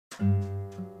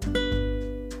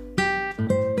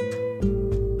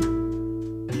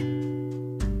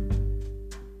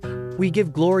We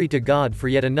give glory to God for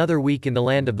yet another week in the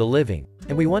land of the living,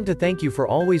 and we want to thank you for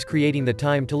always creating the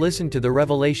time to listen to the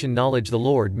revelation knowledge the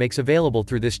Lord makes available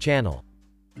through this channel.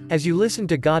 As you listen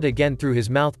to God again through his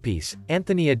mouthpiece,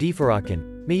 Anthony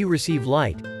Adifarakan, may you receive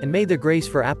light, and may the grace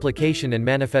for application and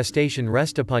manifestation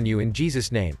rest upon you in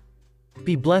Jesus' name.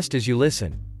 Be blessed as you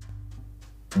listen.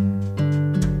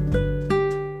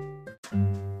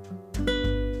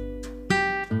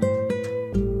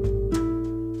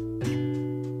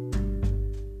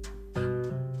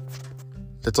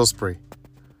 Let us pray.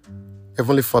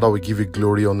 Heavenly Father, we give you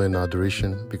glory, honor, and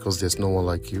adoration because there's no one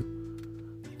like you.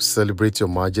 We celebrate your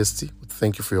majesty. We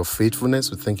thank you for your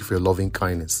faithfulness. We thank you for your loving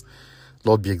kindness.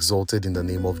 Lord, be exalted in the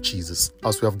name of Jesus.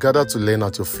 As we have gathered to learn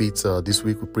at your feet this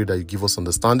week, we pray that you give us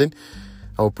understanding.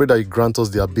 And we pray that you grant us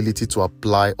the ability to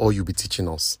apply all you'll be teaching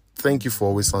us. Thank you for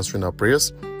always answering our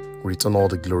prayers. We return all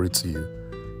the glory to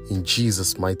you. In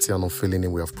Jesus' mighty and unfailing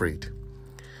name we have prayed.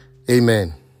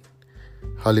 Amen.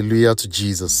 Hallelujah to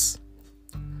Jesus.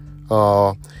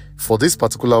 For this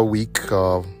particular week,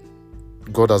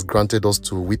 God has granted us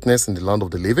to witness in the land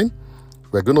of the living.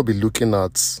 We're going to be looking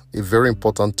at a very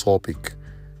important topic.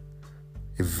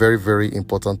 A very, very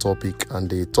important topic. And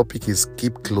the topic is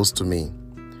Keep Close to Me.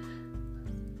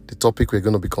 The topic we're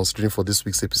going to be considering for this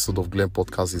week's episode of Glenn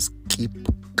Podcast is Keep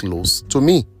Close to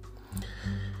Me.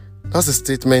 That's a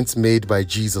statement made by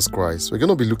Jesus Christ. We're going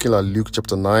to be looking at Luke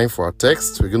chapter 9 for our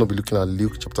text. We're going to be looking at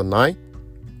Luke chapter 9.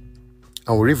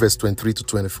 And we read verse 23 to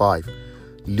 25.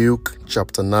 Luke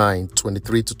chapter 9,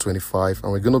 23 to 25.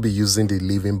 And we're going to be using the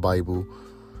Living Bible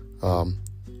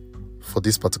for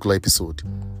this particular episode.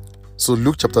 So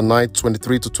Luke chapter 9,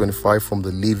 23 to 25 from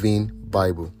the Living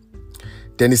Bible.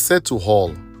 Then he said to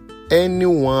all,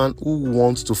 anyone who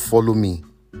wants to follow me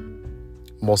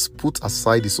must put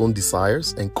aside his own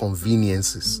desires and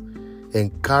conveniences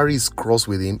and carry his cross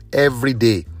with him every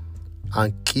day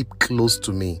and keep close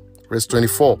to me. Verse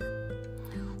 24.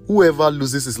 Whoever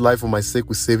loses his life for my sake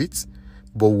will save it,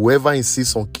 but whoever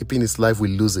insists on keeping his life will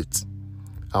lose it.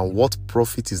 And what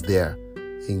profit is there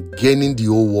in gaining the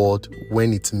whole world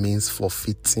when it means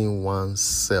forfeiting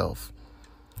oneself?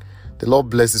 The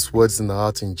Lord bless his words in the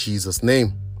heart in Jesus'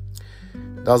 name.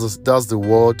 That's the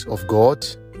word of God.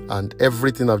 And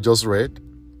everything I've just read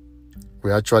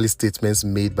were actually statements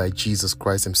made by Jesus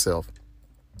Christ himself.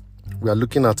 We are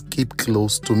looking at keep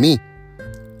close to me.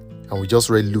 And we just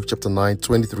read Luke chapter 9,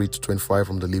 23 to 25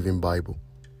 from the Living Bible.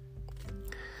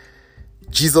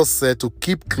 Jesus said to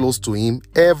keep close to him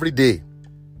every day.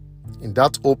 In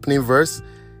that opening verse,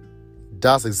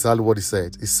 that's exactly what he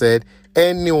said. He said,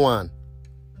 anyone,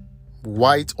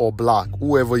 white or black,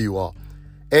 whoever you are,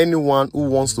 anyone who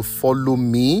wants to follow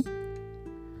me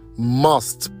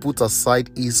must put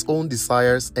aside his own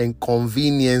desires and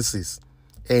conveniences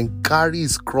and carry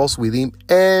his cross with him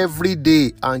every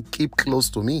day and keep close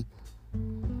to me.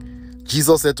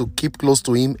 Jesus said to keep close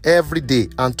to him every day.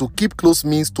 And to keep close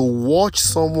means to watch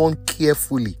someone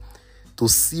carefully, to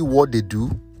see what they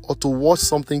do, or to watch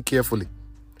something carefully.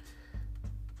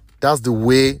 That's the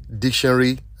way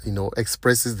dictionary,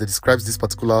 describes this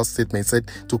particular statement. It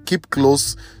said to keep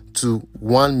close to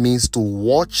one means to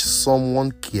watch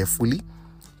someone carefully,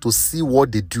 to see what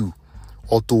they do,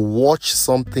 or to watch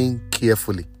something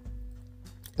carefully.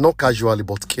 Not casually,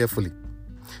 but carefully.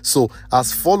 So,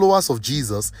 as followers of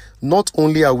Jesus, not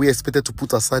only are we expected to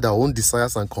put aside our own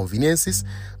desires and conveniences,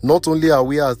 not only are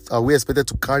we expected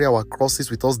to carry our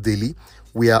crosses with us daily,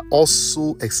 we are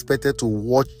also expected to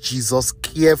watch Jesus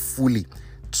carefully,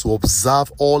 to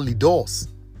observe all he does.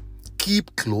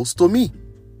 Keep close to me.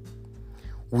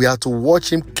 We are to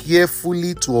watch him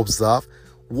carefully to observe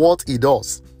what he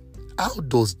does. How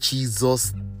does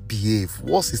Jesus behave?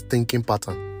 What's his thinking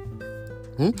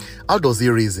pattern? How does he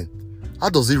reason? How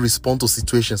does he respond to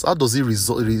situations? How does he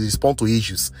respond to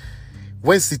issues?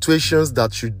 When situations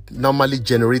that should normally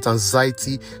generate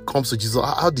anxiety comes to Jesus,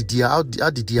 how did he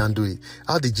handle it?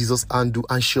 How did Jesus handle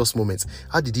anxious moments?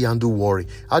 How did he handle worry?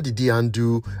 How did he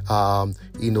handle how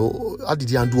did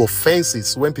he handle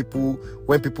offenses when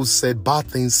people said bad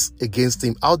things against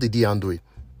him? How did he handle it?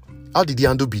 How did he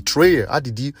handle betrayal? How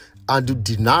did he handle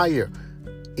denial?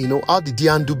 How did he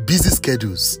handle busy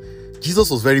schedules? Jesus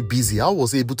was very busy. How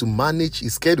was he able to manage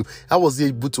his schedule? How was he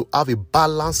able to have a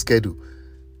balanced schedule?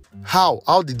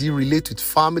 How did he relate with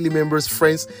family members,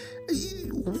 friends?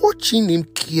 Watching him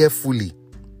carefully.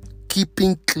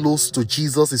 Keeping close to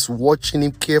Jesus is watching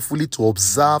him carefully to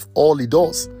observe all he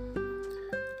does.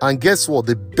 And guess what?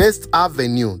 The best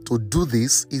avenue to do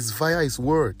this is via his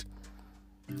word,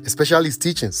 especially his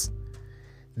teachings.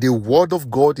 The word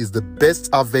of God is the best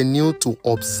avenue to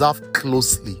observe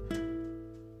closely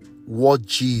what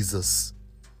Jesus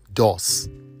does,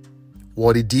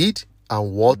 what he did,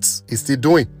 and what he's still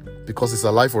doing, because he's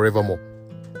alive forevermore.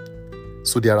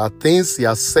 So there are things he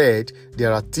has said,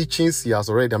 there are teachings he has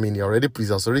already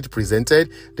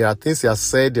presented, there are things he has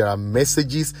said, there are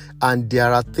messages, and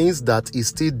there are things that he's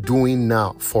still doing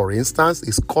now. For instance,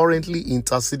 he's currently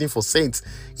interceding for saints.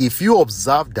 If you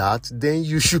observe that, then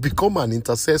you should become an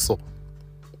intercessor.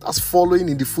 That's following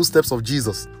in the footsteps of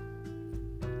Jesus.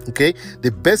 Okay?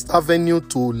 The best avenue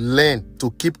to learn,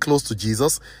 to keep close to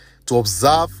Jesus, to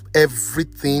observe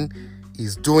everything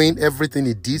he's doing, everything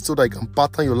he did, so that you can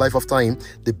pattern your life after him,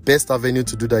 the best avenue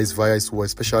to do that is via his word,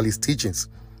 especially his teachings.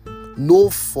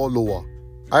 No follower,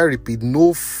 I repeat,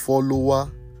 no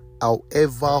follower,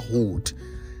 however old,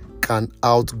 can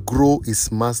outgrow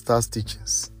his master's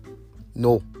teachings.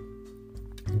 No.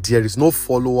 There is no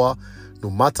follower,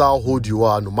 no matter how old you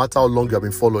are, no matter how long you have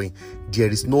been following, there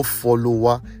is no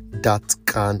follower that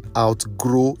can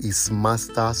outgrow his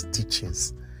master's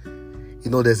teachings. You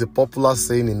know, there's a popular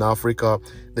saying in Africa.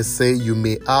 They say you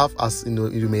may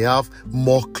have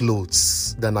more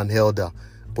clothes than an elder,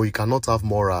 but you cannot have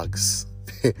more rags.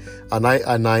 and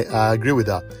I agree with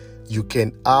that. You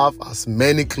can have as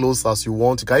many clothes as you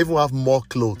want. You can even have more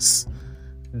clothes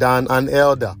than an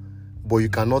elder, but you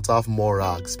cannot have more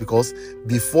rags, because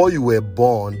before you were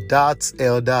born, that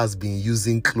elder has been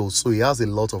using clothes, so he has a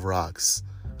lot of rags,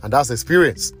 and that's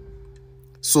experience.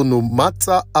 So no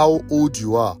matter how old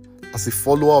you are, as a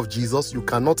follower of Jesus, you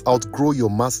cannot outgrow your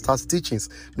master's teachings.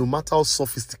 No matter how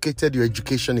sophisticated your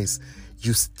education is,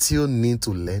 you still need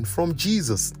to learn from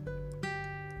Jesus.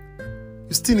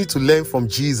 You still need to learn from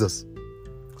Jesus.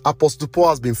 Apostle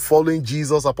Paul has been following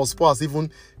Jesus. Apostle Paul has even,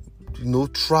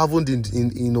 traveled in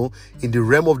the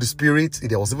realm of the spirit.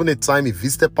 There was even a time he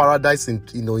visited paradise in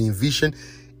vision.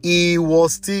 He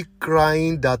was still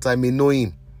crying that I may know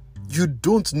him. You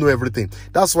don't know everything.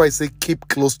 That's why I say keep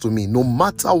close to me. No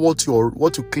matter what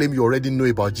you claim you already know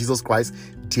about Jesus Christ,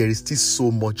 there is still so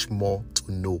much more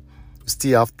to know. You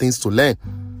still have things to learn.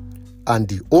 And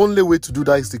the only way to do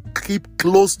that is to keep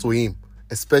close to him,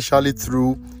 especially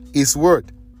through his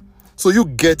word. So you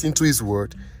get into his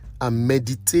word and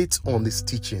meditate on his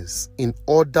teachings in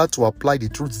order to apply the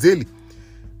truth daily.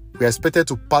 We are expected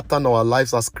to pattern our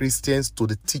lives as Christians to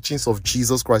the teachings of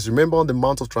Jesus Christ. Remember on the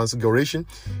Mount of Transfiguration,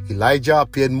 Elijah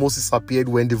appeared, Moses appeared.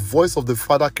 When the voice of the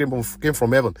Father came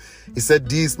from heaven, he said,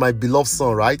 "This is my beloved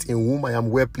Son, right, in whom I am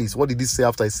well pleased." What did he say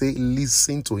after? He said,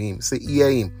 "Listen to him." Say,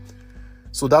 "Hear him."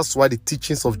 So that's why the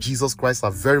teachings of Jesus Christ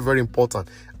are very, very important.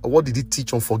 What did he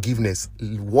teach on forgiveness?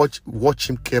 Watch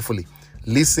him carefully.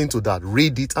 Listen to that.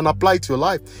 Read it and apply it to your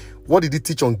life. What did he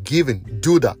teach on giving?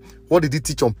 Do that. What did he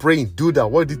teach on praying? Do that.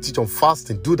 What did he teach on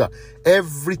fasting? Do that.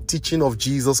 Every teaching of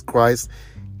Jesus Christ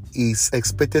is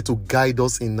expected to guide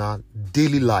us in our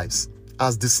daily lives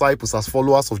as disciples, as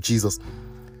followers of Jesus.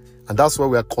 And that's why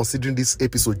we are considering this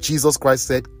episode. Jesus Christ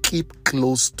said, "Keep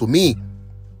close to me."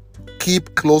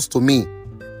 Keep close to me.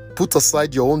 Put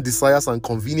aside your own desires and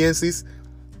conveniences.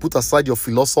 Put aside your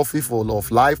philosophy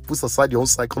of life. Put aside your own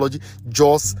psychology.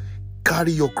 Just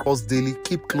carry your cross daily.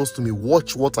 Keep close to me.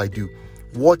 Watch what I do.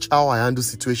 Watch how I handle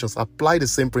situations. Apply the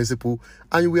same principle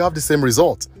and you will have the same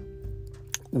result.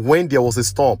 When there was a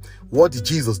storm, what did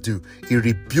Jesus do? He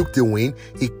rebuked the wind.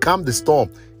 He calmed the storm.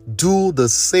 Do the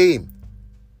same.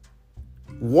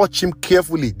 Watch him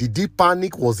carefully. Did he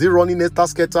panic? Was he running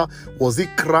helter-skelter? Was he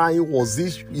crying? Was he,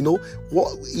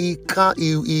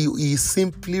 he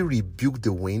simply rebuked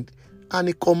the wind and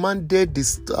he commanded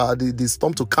the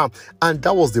storm to calm. And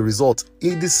that was the result.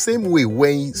 In the same way,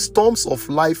 when storms of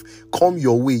life come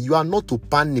your way, you are not to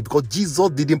panic, because Jesus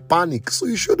didn't panic, so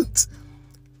you shouldn't.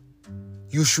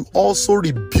 You should also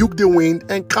rebuke the wind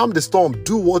and calm the storm.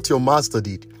 Do what your master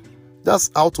did. That's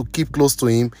how to keep close to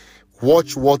him,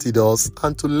 watch what he does,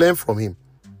 and to learn from him.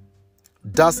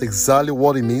 That's exactly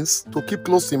what it means to keep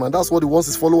close to him, and that's what he wants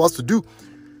his followers to do.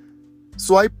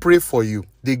 So I pray for you,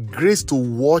 the grace to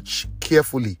watch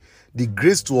carefully, the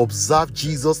grace to observe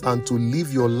Jesus and to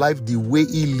live your life the way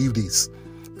he lived it.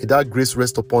 May that grace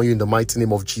rest upon you in the mighty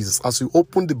name of Jesus. As you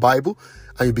open the Bible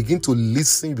and you begin to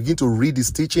listen, you begin to read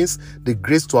his teachings, the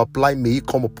grace to apply, may it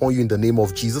come upon you in the name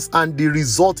of Jesus. And the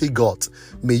result he got,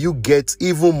 may you get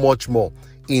even much more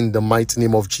in the mighty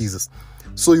name of Jesus.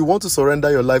 So you want to surrender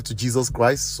your life to Jesus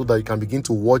Christ so that you can begin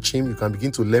to watch him, you can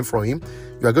begin to learn from him.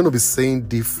 You are going to be saying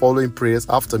the following prayers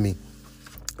after me.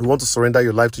 You want to surrender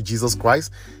your life to Jesus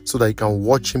Christ so that you can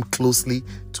watch him closely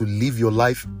to live your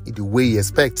life in the way he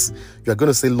expects. You are going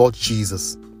to say, "Lord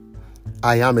Jesus,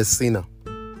 I am a sinner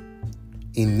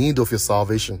in need of your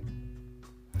salvation.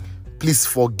 Please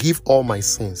forgive all my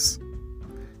sins.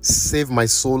 Save my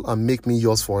soul and make me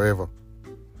yours forever.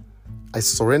 I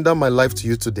surrender my life to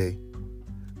you today.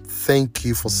 Thank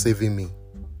you for saving me.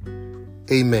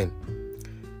 Amen.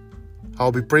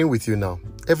 I'll be praying with you now.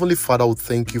 Heavenly Father, we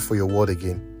thank you for your word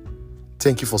again.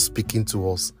 Thank you for speaking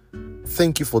to us.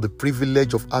 Thank you for the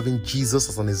privilege of having Jesus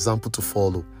as an example to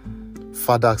follow.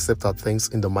 Father, accept our thanks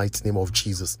in the mighty name of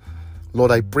Jesus.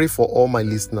 Lord, I pray for all my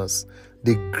listeners,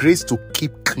 the grace to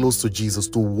keep close to Jesus,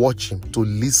 to watch him, to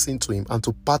listen to him, and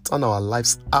to pattern our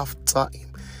lives after him.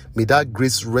 May that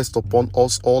grace rest upon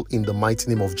us all in the mighty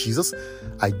name of Jesus.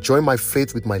 I join my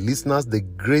faith with my listeners, the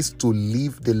grace to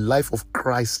live the life of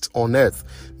Christ on earth.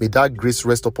 May that grace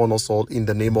rest upon us all in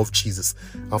the name of Jesus.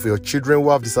 And for your children who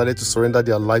have decided to surrender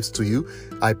their lives to you,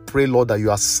 I pray, Lord, that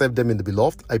you accept them in the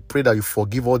beloved. I pray that you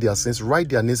forgive all their sins, write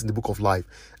their names in the book of life,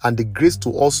 and the grace to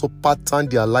also pattern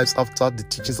their lives after the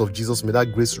teachings of Jesus. May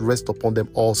that grace rest upon them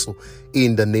also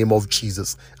in the name of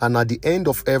Jesus. And at the end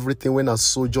of everything, when our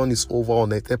sojourn is over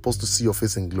on earth, help us to see your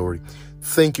face in glory.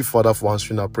 Thank you, Father, for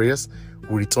answering our prayers.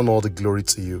 We return all the glory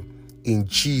to you. In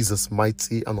Jesus'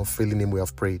 mighty and unfailing name we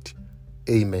have prayed.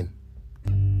 Amen.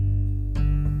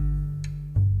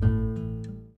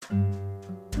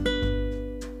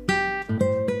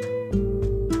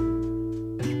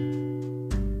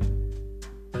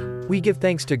 We give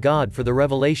thanks to God for the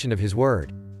revelation of His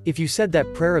Word. If you said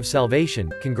that prayer of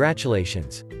salvation,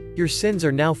 congratulations. Your sins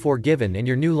are now forgiven and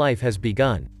your new life has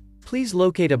begun. Please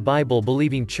locate a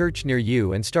Bible-believing church near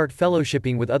you and start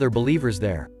fellowshipping with other believers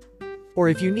there. Or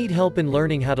if you need help in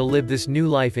learning how to live this new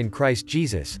life in Christ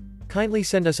Jesus, kindly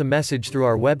send us a message through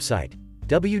our website,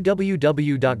 www.glome.org,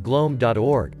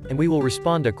 and we will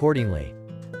respond accordingly.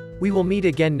 We will meet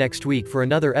again next week for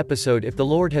another episode if the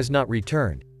Lord has not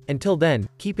returned. Until then,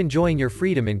 keep enjoying your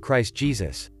freedom in Christ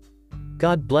Jesus.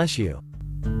 God bless you.